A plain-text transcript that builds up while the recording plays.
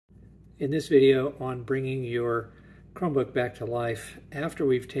in this video on bringing your Chromebook back to life after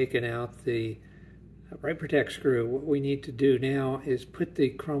we've taken out the Write Protect screw. What we need to do now is put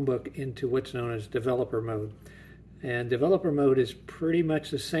the Chromebook into what's known as developer mode. And developer mode is pretty much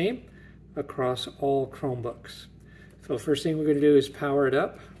the same across all Chromebooks. So first thing we're going to do is power it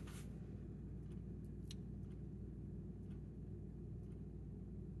up.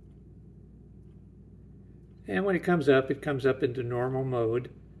 And when it comes up into normal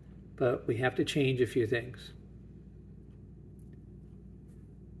mode, but we have to change a few things.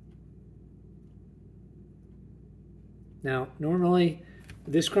 Now, normally,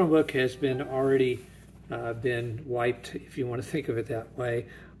 this Chromebook has been already been wiped, if you want to think of it that way,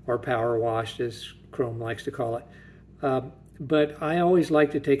 or power washed, as Chrome likes to call it. But I always like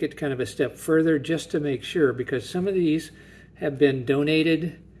to take it kind of a step further just to make sure, because some of these have been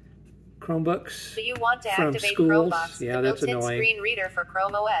donated Chromebooks. Do you want to from activate schools. Chromebox, Yeah, the that's built-in annoying. screen reader for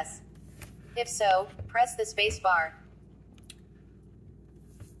Chrome OS? If so, press the space bar.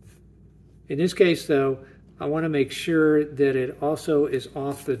 In this case, though, I want to make sure that it also is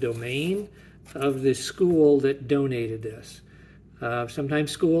off the domain of the school that donated this. Sometimes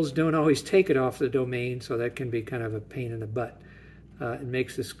schools don't always take it off the domain, so that can be kind of a pain in the butt. It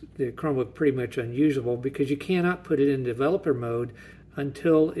makes the Chromebook pretty much unusable because you cannot put it in developer mode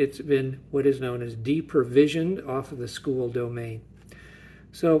until it's been what is known as deprovisioned off of the school domain.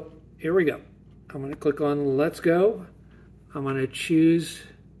 So here we go. I'm going to click on Let's Go. I'm going to choose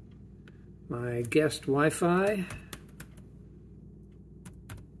my guest Wi-Fi.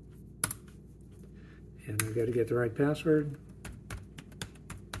 And I've got to get the right password.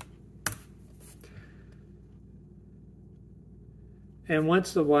 And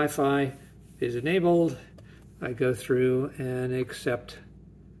once the Wi-Fi is enabled, I go through and accept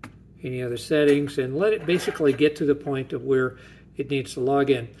any other settings and let it basically get to the point of where it needs to log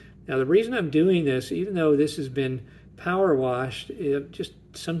in. Now, the reason I'm doing this, even though this has been power washed, just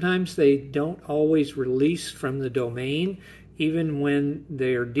sometimes they don't always release from the domain, even when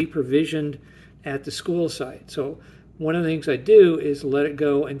they are deprovisioned at the school site. So one of the things I do is let it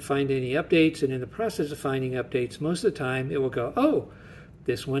go and find any updates, and in the process of finding updates, most of the time it will go, oh,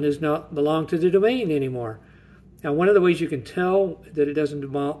 this one does not belong to the domain anymore. Now, one of the ways you can tell that it doesn't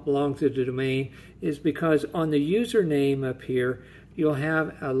belong to the domain is because on the username up here, you'll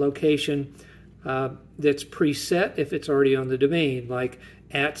have a location that's preset if it's already on the domain, like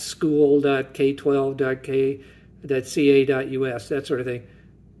at school.k12.ca.us, that sort of thing.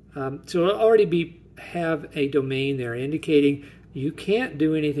 So it'll already have a domain there indicating you can't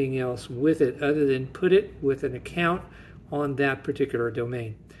do anything else with it other than put it with an account on that particular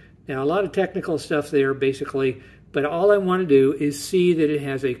domain. Now, a lot of technical stuff there basically, but all I want to do is see that it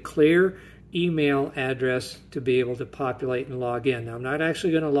has a clear email address to be able to populate and log in. Now, I'm not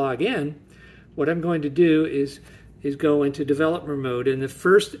actually going to log in. What I'm going to do is go into developer mode, and the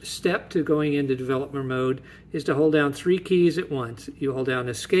first step to going into developer mode is to hold down 3 keys at once. You hold down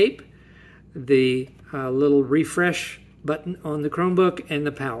Escape, the little refresh button on the Chromebook, and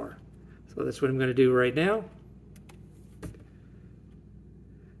the power. So that's what I'm going to do right now.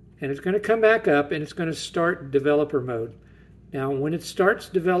 And it's going to come back up and it's going to start developer mode. Now, when it starts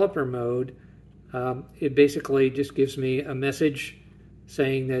developer mode, it basically just gives me a message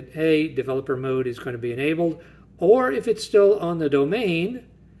saying that, hey, developer mode is going to be enabled. Or if it's still on the domain,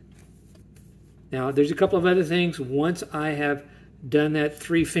 now there's a couple of other things. Once I have done that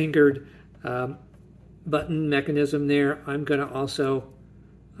 3-fingered button mechanism there, I'm going to also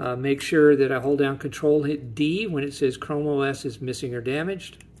make sure that I hold down Control, hit D when it says Chrome OS is missing or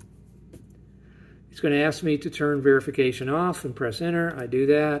damaged. It's going to ask me to turn verification off and press enter. I do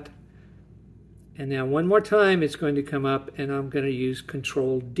that. And now one more time it's going to come up and I'm going to use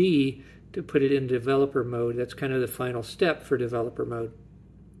Control D to put it in developer mode. That's kind of the final step for developer mode.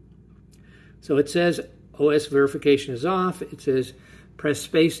 So it says OS verification is off. It says press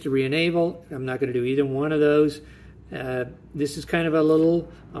space to re-enable. I'm not going to do either one of those. This is kind of a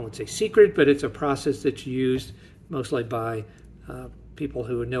little, I won't say secret, but it's a process that's used mostly by people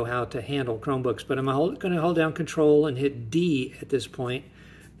who know how to handle Chromebooks. But I'm going to hold down Control and hit D at this point,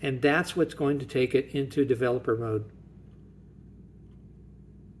 and that's what's going to take it into developer mode.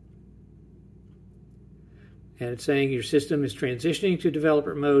 And it's saying your system is transitioning to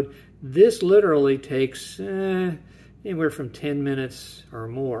developer mode. This literally takes anywhere from 10 minutes or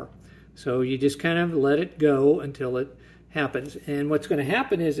more. So you just kind of let it go until it happens. And what's going to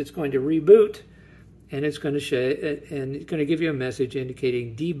happen is it's going to reboot, and it's going to show, and it's going to give you a message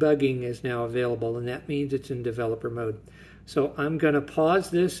indicating debugging is now available, and that means it's in developer mode. So I'm going to pause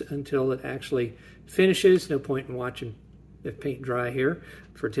this until it actually finishes. No point in watching the paint dry here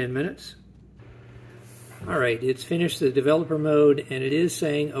for 10 minutes. Alright, it's finished the developer mode and it is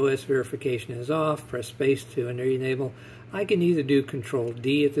saying OS verification is off. Press space to enable. I can either do Control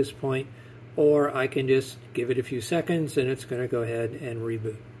D at this point, or I can just give it a few seconds and it's going to go ahead and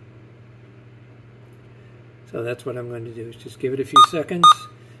reboot. So that's what I'm going to do, is just give it a few seconds.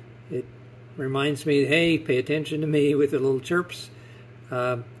 It reminds me, hey, pay attention to me with the little chirps.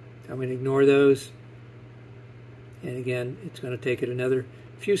 I'm going to ignore those. And again, it's going to take it another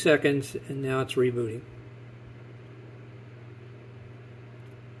few seconds, and now it's rebooting.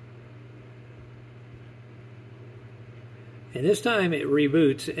 And this time it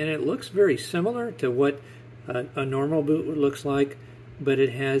reboots, and it looks very similar to what a normal boot looks like, but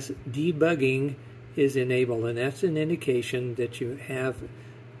it has debugging is enabled, and that's an indication that you have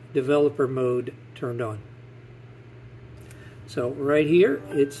developer mode turned on. So right here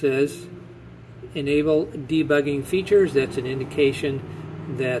it says enable debugging features. That's an indication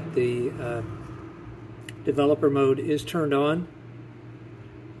that the developer mode is turned on.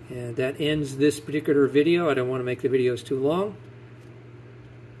 And that ends this particular video. I don't want to make the videos too long.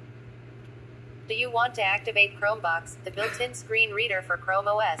 Do you want to activate Chromebook, the built-in screen reader for Chrome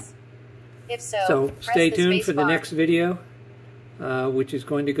OS? If so, stay tuned for the next video, which is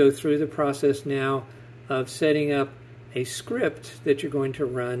going to go through the process now of setting up a script that you're going to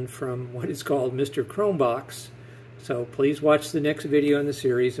run from what is called Mr. Chromebox. So please watch the next video in the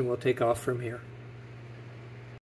series and we'll take off from here.